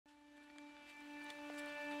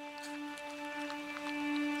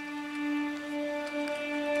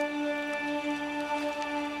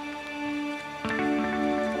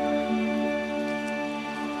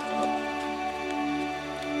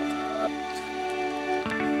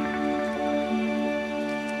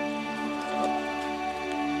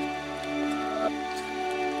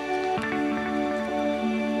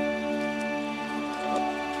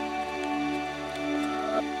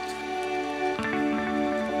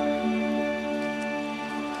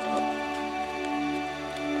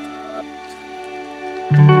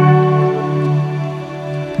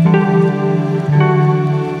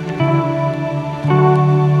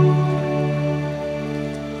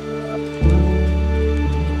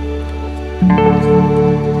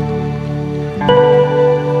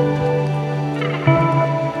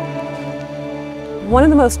One of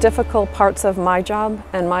the most difficult parts of my job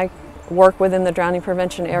and my work within the drowning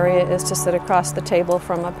prevention area is to sit across the table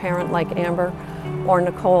from a parent like Amber or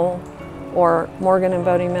Nicole or Morgan and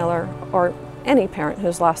Bodie Miller or any parent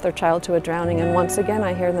who's lost their child to a drowning, and once again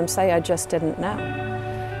I hear them say, "I just didn't know."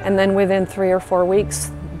 And then within 3 or 4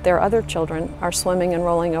 weeks, their other children are swimming and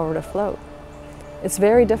rolling over to float. It's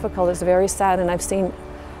very difficult, it's very sad, and I've seen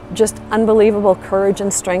just unbelievable courage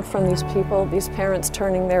and strength from these people, these parents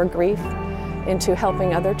turning their grief into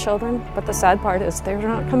helping other children. But the sad part is they're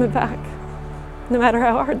not coming back, no matter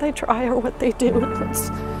how hard they try or what they do.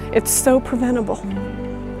 It's so preventable.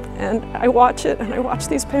 And I watch it, and I watch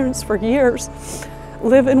these parents for years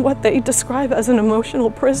live in what they describe as an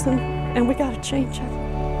emotional prison, and we gotta change it.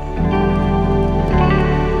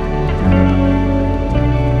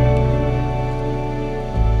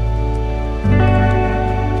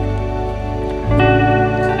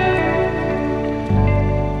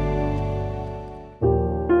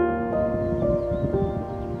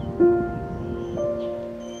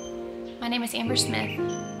 My name is Amber Smith.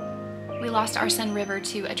 We lost our son River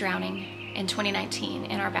to a drowning in 2019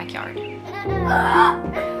 in our backyard. I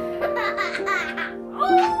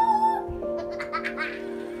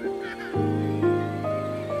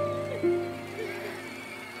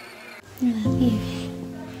love you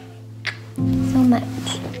so much.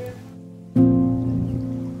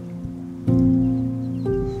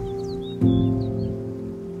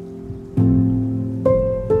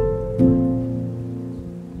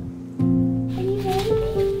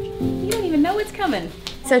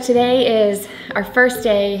 So today is our first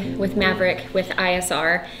day with Maverick with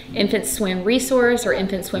ISR, Infant Swim Resource or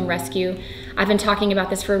Infant Swim Rescue. I've been talking about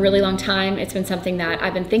this for a really long time. It's been something that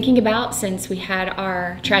I've been thinking about since we had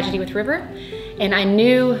our tragedy with River. And I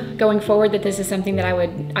knew going forward that this is something that I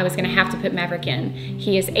was gonna have to put Maverick in.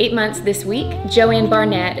 He is 8 months this week. Joanne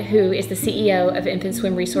Barnett, who is the CEO of Infant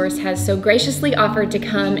Swim Resource, has so graciously offered to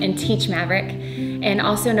come and teach Maverick. And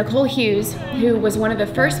also Nicole Hughes, who was one of the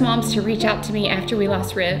first moms to reach out to me after we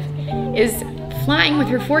lost Riv, is flying with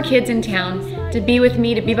her 4 kids in town to be with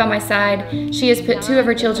me, to be by my side. She has put 2 of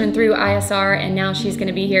her children through ISR, and now she's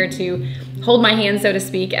gonna be here to hold my hand, so to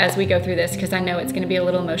speak, as we go through this, because I know it's gonna be a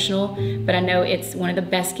little emotional, but I know it's one of the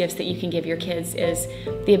best gifts that you can give your kids is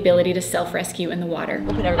the ability to self-rescue in the water.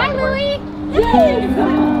 We'll put everybody to work. Yay!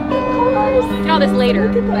 Do all this later,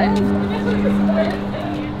 but.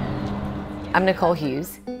 I'm Nicole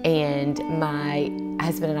Hughes, and my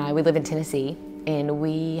husband and I, we live in Tennessee, and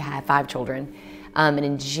we have 5 children. And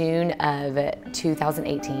in June of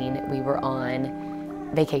 2018, we were on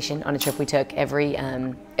vacation on a trip we took every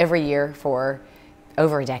year for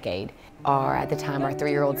over a decade. At the time, our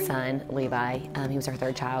 3-year-old son, Levi, he was our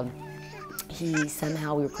 3rd child. We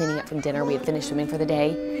were cleaning up from dinner, we had finished swimming for the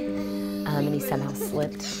day, and he somehow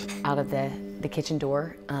slipped out of the kitchen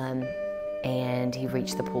door, and he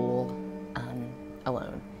reached the pool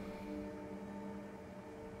alone.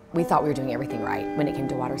 We thought we were doing everything right when it came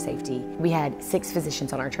to water safety. We had 6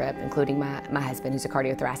 physicians on our trip, including my husband, who's a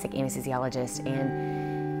cardiothoracic anesthesiologist,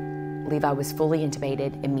 and Levi was fully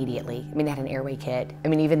intubated immediately. I mean, they had an airway kit. I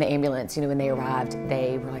mean, even the ambulance, when they arrived,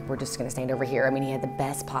 they were like, "We're just gonna stand over here." I mean, he had the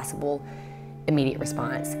best possible immediate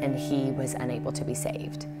response, and he was unable to be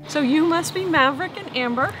saved. So you must be Maverick and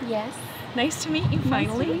Amber. Yes. Nice to meet you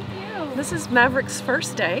finally. Nice to meet you. This is Maverick's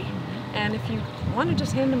first day, and if you want to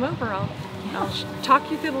just hand him over, I'll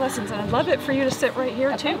talk you through the lessons. And I'd love it for you to sit right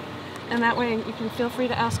here too, and that way you can feel free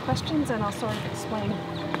to ask questions, and I'll sort of explain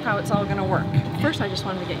how it's all going to work. First, I just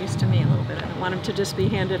wanted to get used to me a little bit. I didn't want him to just be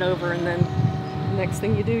handed over, and then the next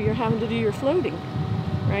thing you do, you're having to do your floating,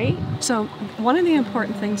 right? So one of the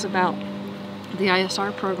important things about the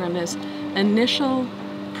ISR program is initial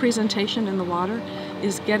presentation in the water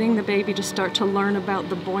is getting the baby to start to learn about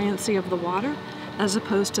the buoyancy of the water, as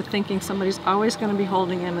opposed to thinking somebody's always going to be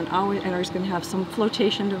holding him and he's going to have some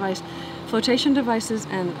flotation device. Flotation devices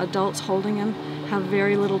and adults holding him have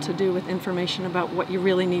very little to do with information about what you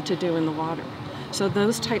really need to do in the water. So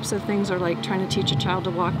those types of things are like trying to teach a child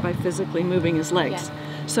to walk by physically moving his legs.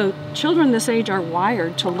 Yeah. So children this age are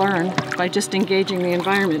wired to learn by just engaging the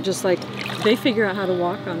environment, just like they figure out how to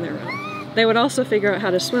walk on their own. They would also figure out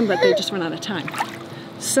how to swim, but they just run out of time.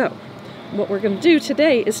 So what we're going to do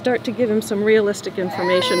today is start to give him some realistic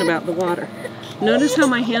information about the water. Notice how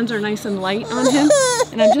my hands are nice and light on him,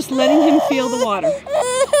 and I'm just letting him feel the water.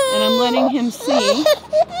 And I'm letting him see,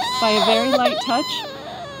 by a very light touch,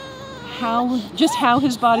 just how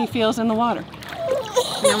his body feels in the water.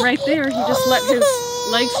 Now right there, he just let his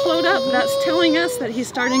legs float up. That's telling us that he's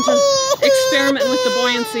starting to experiment with the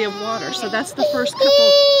buoyancy of water. So that's the first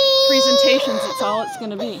couple presentations. It's all it's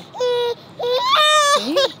going to be.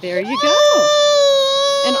 See? There you go.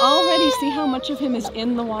 And already see how much of him is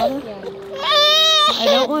in the water? I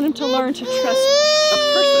don't want him to learn to trust a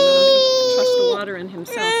person. I want him to trust the water and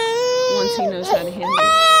himself once he knows how to handle it.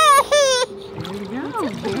 There you go.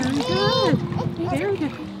 Very good. Very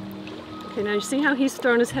good. Okay, now you see how he's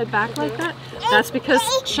thrown his head back like that? That's because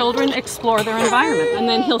children explore their environment. And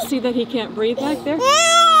then he'll see that he can't breathe back there.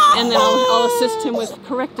 And then I'll assist him with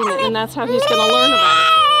correcting it. And that's how he's going to learn about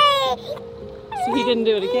it. So he didn't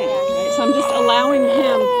do it again, right? So I'm just allowing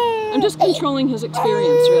him, I'm just controlling his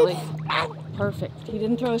experience, really. Perfect. He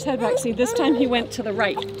didn't throw his head back. See, this time he went to the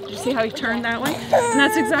right. Did you see how he turned that way? And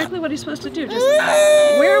that's exactly what he's supposed to do. Just,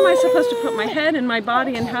 where am I supposed to put my head and my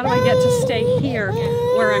body, and how do I get to stay here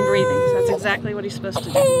where I'm breathing? So that's exactly what he's supposed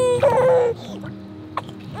to do.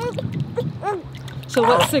 So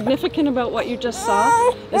what's significant about what you just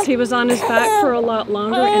saw is he was on his back for a lot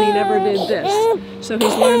longer and he never did this. So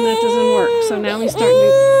he's learned that doesn't work. So now he's starting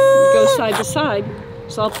to go side to side.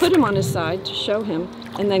 So I'll put him on his side to show him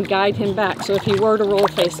and then guide him back. So if he were to roll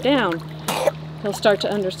face down, he'll start to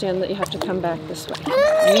understand that you have to come back this way.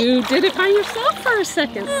 You did it by yourself for a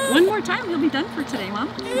second. One more time, you'll be done for today, Mom.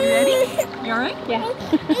 You ready? You all right? Yeah.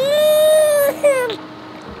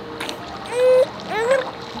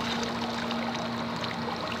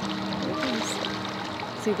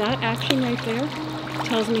 See, that action right there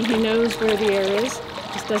tells me he knows where the air is,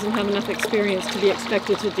 just doesn't have enough experience to be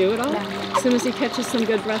expected to do it all. As soon as he catches some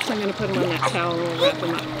good breaths, I'm going to put him on that towel and we'll wrap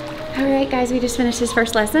him up. All right, guys, we just finished his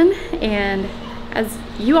first lesson, and as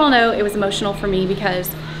you all know, it was emotional for me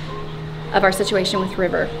because of our situation with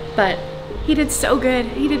River, but he did so good.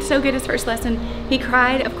 He did so good his first lesson. He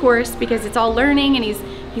cried, of course, because it's all learning, and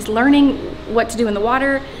he's learning what to do in the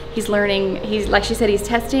water. He's learning, like she said, he's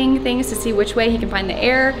testing things to see which way he can find the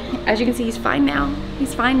air. As you can see, he's fine now.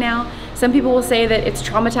 He's fine now. Some people will say that it's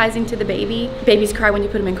traumatizing to the baby. Babies cry when you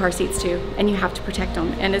put them in car seats too, and you have to protect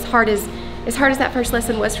them. And as hard as that first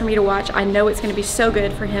lesson was for me to watch, I know it's gonna be so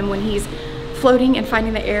good for him when he's floating and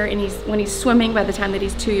finding the air, and when he's swimming by the time that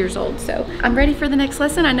he's 2 years old. So I'm ready for the next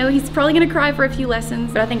lesson. I know he's probably gonna cry for a few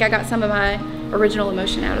lessons, but I think I got some of my original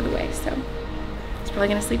emotion out of the way. So he's probably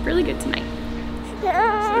gonna sleep really good tonight.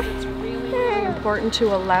 It's really important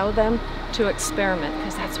to allow them to experiment,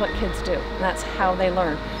 because that's what kids do. And that's how they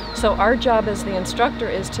learn. So our job as the instructor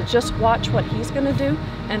is to just watch what he's going to do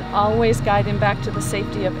and always guide him back to the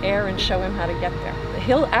safety of air and show him how to get there.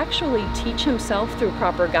 He'll actually teach himself through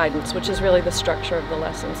proper guidance, which is really the structure of the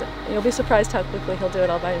lessons. You'll be surprised how quickly he'll do it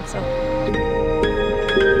all by himself.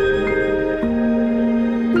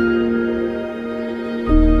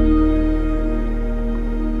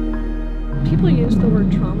 People use the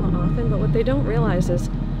word trauma often, but what they don't realize is,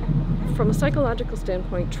 from a psychological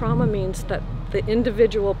standpoint, trauma means that the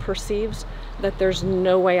individual perceives that there's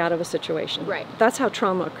no way out of a situation. Right. That's how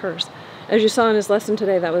trauma occurs. As you saw in his lesson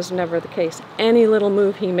today, that was never the case. Any little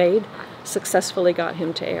move he made successfully got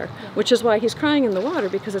him to air, which is why he's crying in the water,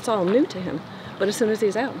 because it's all new to him. But as soon as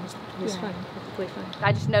he's out, he's fine, perfectly fine.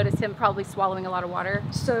 I just noticed him probably swallowing a lot of water.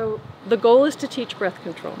 So the goal is to teach breath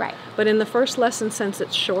control. Right. But in the first lesson, since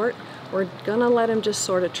it's short, we're gonna let him just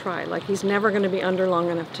sort of try. Like, he's never gonna be under long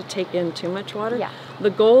enough to take in too much water. Yeah. The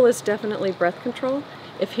goal is definitely breath control.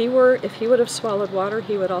 If he would have swallowed water,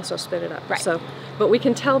 he would also spit it up. Right. So, but we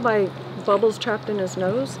can tell by bubbles trapped in his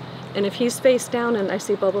nose. And if he's face down and I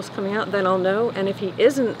see bubbles coming out, then I'll know. And if he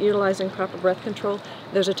isn't utilizing proper breath control,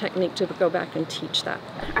 there's a technique to go back and teach that.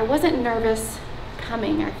 I wasn't nervous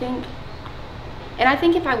coming, I think. And I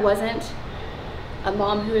think if I wasn't a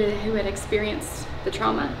mom who had experienced the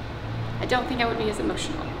trauma, I don't think I would be as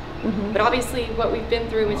emotional. Mm-hmm. But obviously what we've been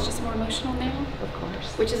through is just more emotional now. Of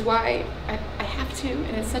course. Which is why I have to,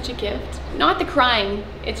 and it's such a gift. Not the crying,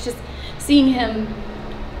 it's just seeing him,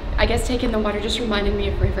 I guess, taking the water just reminded me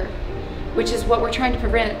of River, which is what we're trying to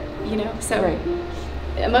prevent, you know? So right.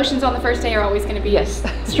 Emotions on the first day are always gonna be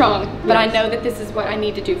strong, but Yes. I know that this is what I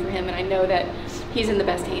need to do for him, and I know that he's in the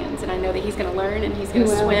best hands, and I know that he's gonna learn and he's gonna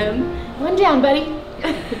swim. One down, buddy.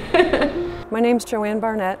 My name's Joanne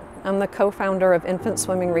Barnett. I'm the co-founder of Infant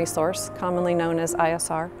Swimming Resource, commonly known as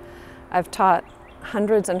ISR. I've taught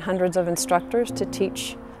hundreds and hundreds of instructors to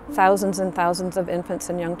teach thousands and thousands of infants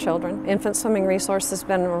and young children. Infant Swimming Resource has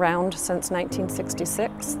been around since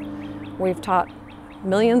 1966. We've taught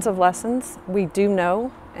millions of lessons. We do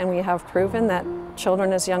know, and we have proven, that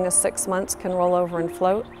children as young as 6 months can roll over and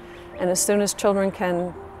float. And as soon as children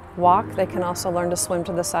can walk, they can also learn to swim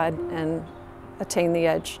to the side and attain the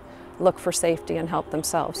edge, look for safety, and help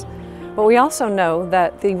themselves. But we also know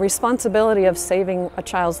that the responsibility of saving a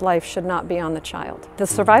child's life should not be on the child. The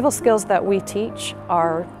survival skills that we teach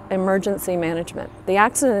are emergency management. The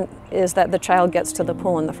accident is that the child gets to the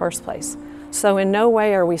pool in the first place. So in no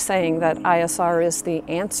way are we saying that ISR is the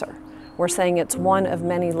answer. We're saying it's one of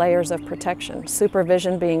many layers of protection,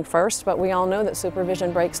 supervision being first, but we all know that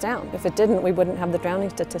supervision breaks down. If it didn't, we wouldn't have the drowning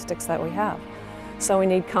statistics that we have. So we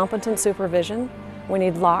need competent supervision, we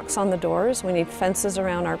need locks on the doors, we need fences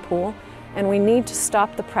around our pool, and we need to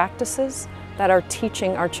stop the practices that are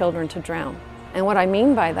teaching our children to drown. And what I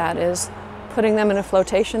mean by that is putting them in a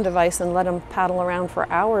flotation device and let them paddle around for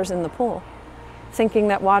hours in the pool, thinking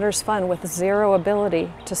that water's fun with zero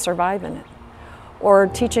ability to survive in it. Or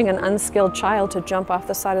teaching an unskilled child to jump off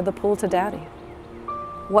the side of the pool to daddy.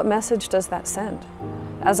 What message does that send?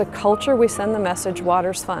 As a culture, we send the message,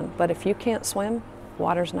 water's fun, but if you can't swim,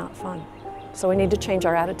 water's not fun. So we need to change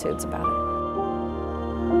our attitudes about it.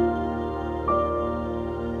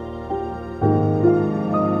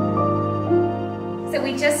 So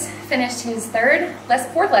we just finished his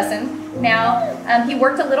fourth lesson. Now, he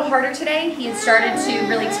worked a little harder today. He had started to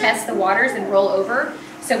really test the waters and roll over.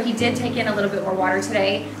 So he did take in a little bit more water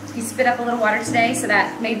today. He spit up a little water today, so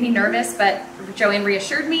that made me nervous, but Joanne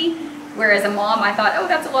reassured me. Whereas a mom, I thought, oh,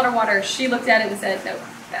 that's a lot of water. She looked at it and said, no,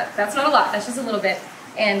 that's not a lot, that's just a little bit.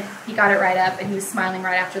 And he got it right up, and he was smiling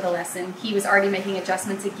right after the lesson. He was already making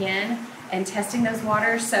adjustments again and testing those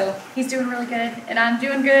waters, so he's doing really good. And I'm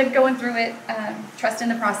doing good, going through it, trusting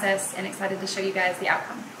the process, and excited to show you guys the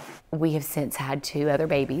outcome. We have since had 2 other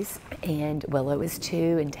babies, and Willow is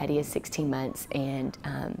 2 and Teddy is 16 months. And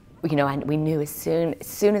you know, we knew as soon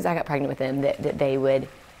as I got pregnant with them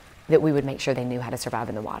that we would make sure they knew how to survive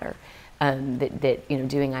in the water. That you know,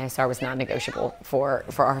 doing ISR was non-negotiable for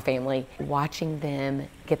our family. Watching them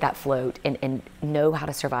get that float and know how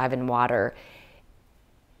to survive in water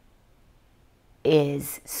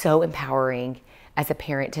is so empowering as a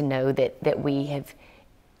parent, to know that we have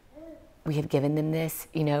given them this.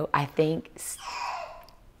 You know, I think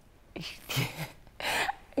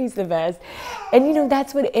he's the best. And you know,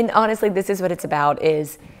 and honestly, this is what it's about,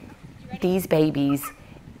 is these babies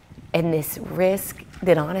and this risk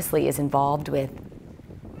that honestly is involved with,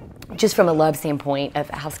 just from a love standpoint of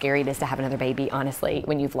how scary it is to have another baby, honestly,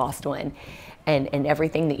 when you've lost one, and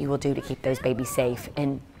everything that you will do to keep those babies safe.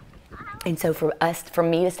 And so for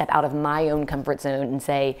me to step out of my own comfort zone and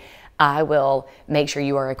say, I will make sure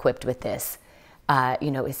you are equipped with this, you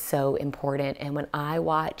know, is so important. And when I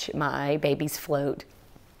watch my babies float,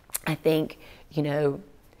 I think, you know,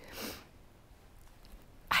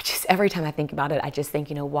 every time I think about it, I just think,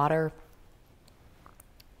 you know, water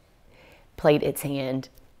played its hand,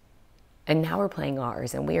 and now we're playing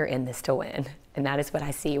ours, and we are in this to win. And that is what I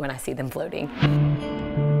see when I see them floating.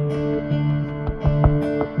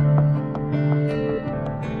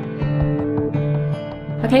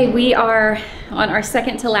 Okay, we are on our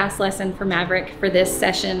second to last lesson for Maverick for this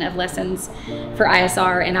session of lessons for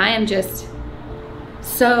ISR, and I am just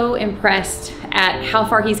so impressed at how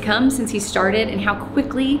far he's come since he started and how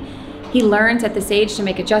quickly he learns at this age to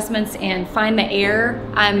make adjustments and find the air.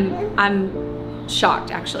 I'm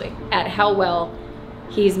shocked actually at how well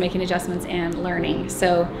he's making adjustments and learning.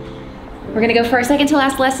 So we're gonna go for our second to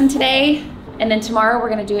last lesson today, and then tomorrow we're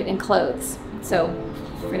gonna do it in clothes. So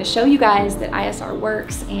we're gonna show you guys that ISR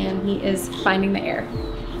works and he is finding the air.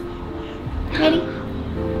 Ready?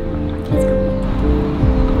 Let's go.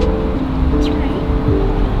 That's right.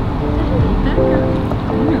 That girl.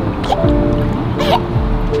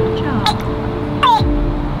 Good job.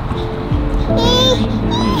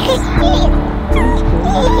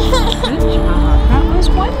 Good job. That was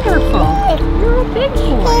wonderful. You're a big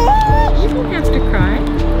boy. You don't have to cry.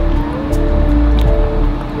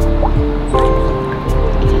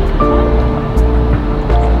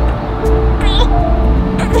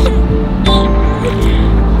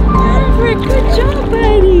 Maverick, good job,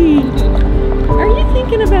 buddy. Are you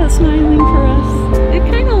thinking about smiling for us? It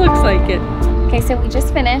kind of looks like it. Okay, so we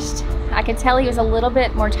just finished. I could tell he was a little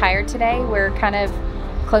bit more tired today. We're kind of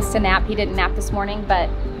close to nap. He didn't nap this morning, but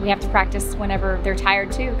we have to practice whenever they're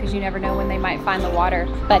tired too, because you never know when they might find the water.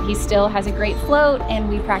 But he still has a great float, and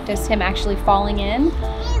we practiced him actually falling in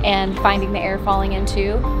and finding the air falling in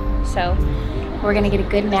too. So we're gonna get a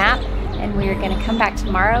good nap, and we are gonna come back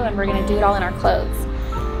tomorrow and we're gonna do it all in our clothes.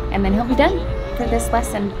 And then he'll be done for this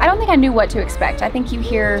lesson. I don't think I knew what to expect. I think you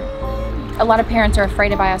hear a lot of parents are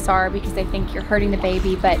afraid of ISR because they think you're hurting the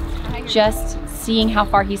baby, but just seeing how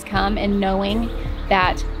far he's come and knowing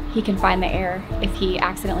that he can find the air if he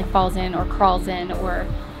accidentally falls in or crawls in, or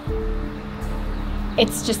I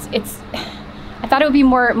thought it would be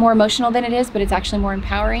more emotional than it is, but it's actually more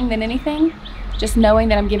empowering than anything. Just knowing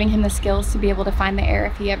that I'm giving him the skills to be able to find the air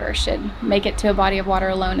if he ever should make it to a body of water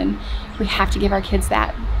alone, and we have to give our kids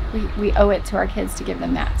that. We owe it to our kids to give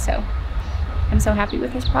them that. So I'm so happy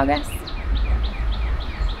with his progress.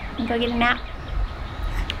 You go get a nap.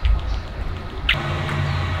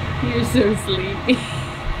 You're so sleepy.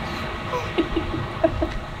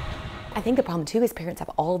 I think the problem too is parents have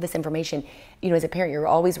all of this information. You know, as a parent, you're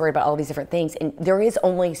always worried about all these different things, and there is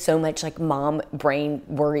only so much like mom brain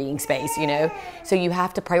worrying space, you know? So you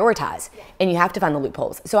have to prioritize and you have to find the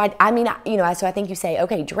loopholes. So I mean, you know, so I think you say,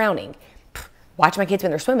 okay, drowning, watch my kids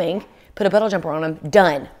when they're swimming, put a puddle jumper on them,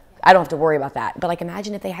 done. I don't have to worry about that. But like,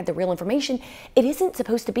 imagine if they had the real information. It isn't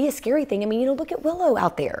supposed to be a scary thing. I mean, you know, look at Willow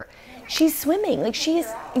out there. She's swimming, like she's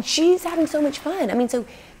having so much fun. I mean, so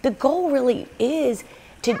the goal really is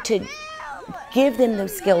to give them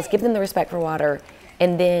those skills, give them the respect for water,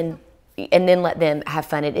 and then let them have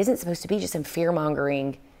fun. It isn't supposed to be just some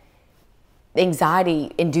fear-mongering,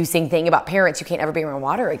 anxiety-inducing thing about parents who can't ever be around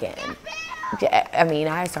water again. I mean,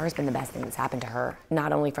 ISR has been the best thing that's happened to her,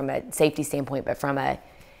 not only from a safety standpoint, but from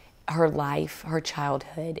her life, her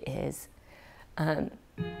childhood is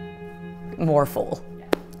more full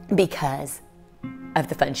because of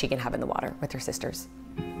the fun she can have in the water with her sisters.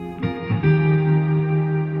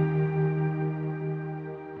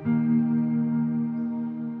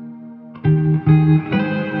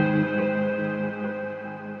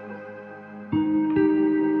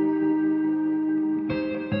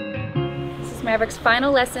 Maverick's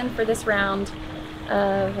final lesson for this round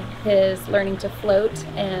of his learning to float,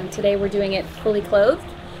 and today we're doing it fully clothed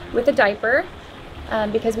with a diaper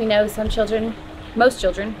because we know most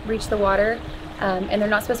children reach the water and they're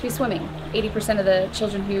not supposed to be swimming. 80% of the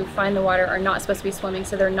children who find the water are not supposed to be swimming,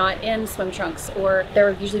 so they're not in swim trunks, or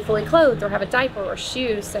they're usually fully clothed or have a diaper or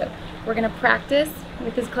shoes. So we're gonna practice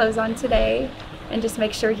with his clothes on today and just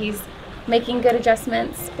make sure he's making good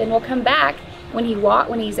adjustments. Then we'll come back when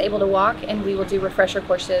he's able to walk, and we will do refresher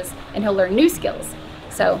courses and he'll learn new skills.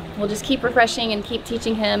 So we'll just keep refreshing and keep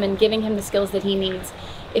teaching him and giving him the skills that he needs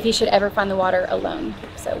if he should ever find the water alone.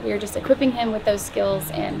 So we're just equipping him with those skills,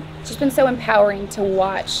 and it's just been so empowering to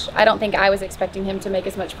watch. I don't think I was expecting him to make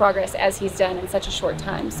as much progress as he's done in such a short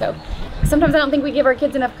time. So sometimes I don't think we give our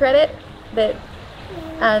kids enough credit, but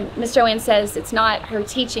Miss Joanne says it's not her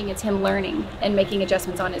teaching, it's him learning and making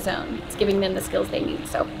adjustments on his own. It's giving them the skills they need.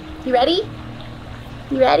 So, you ready?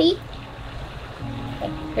 You ready?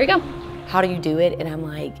 Okay, here we go. How do you do it? And I'm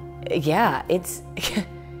like, yeah, it's,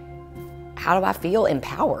 how do I feel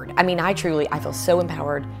empowered? I mean, I feel so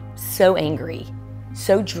empowered, so angry,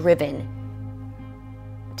 so driven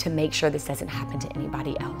to make sure this doesn't happen to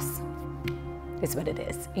anybody else. Is what it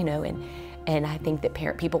is, you know, and I think that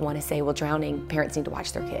people want to say, well, drowning, parents need to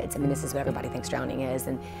watch their kids. I mean, this is what everybody thinks drowning is,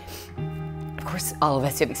 and of course, all of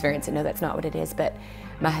us who have experienced it know that's not what it is, but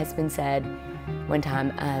my husband said one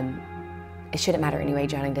time, it shouldn't matter anyway,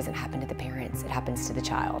 drowning doesn't happen to the parents, it happens to the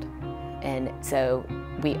child. And so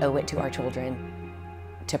we owe it to our children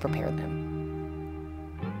to prepare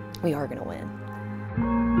them. We are gonna win.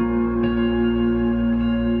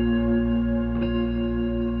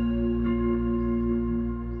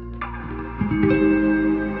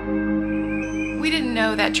 We didn't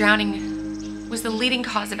know that drowning was the leading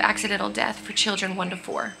cause of accidental death for children 1 to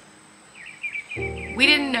 4. We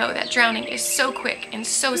didn't know that drowning is so quick and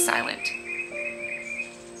so silent.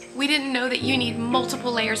 We didn't know that you need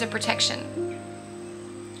multiple layers of protection.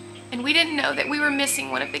 And we didn't know that we were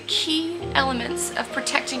missing one of the key elements of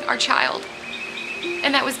protecting our child,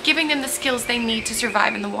 and that was giving them the skills they need to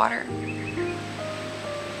survive in the water.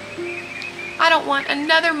 I don't want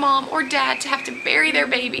another mom or dad to have to bury their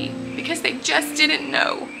baby because they just didn't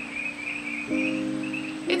know.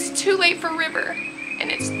 It's too late for River,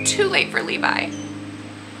 and it's too late for Levi.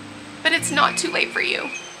 But it's not too late for you,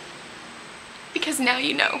 because now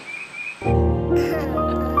you know.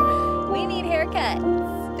 We need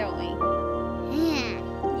haircuts, don't we? Yeah.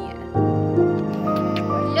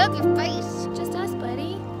 Love your face. Just us,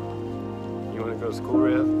 buddy. You want to go to school,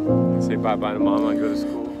 Rev? Say bye-bye to Mama and go to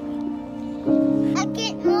school? I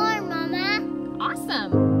get more, Mama.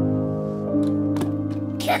 Awesome.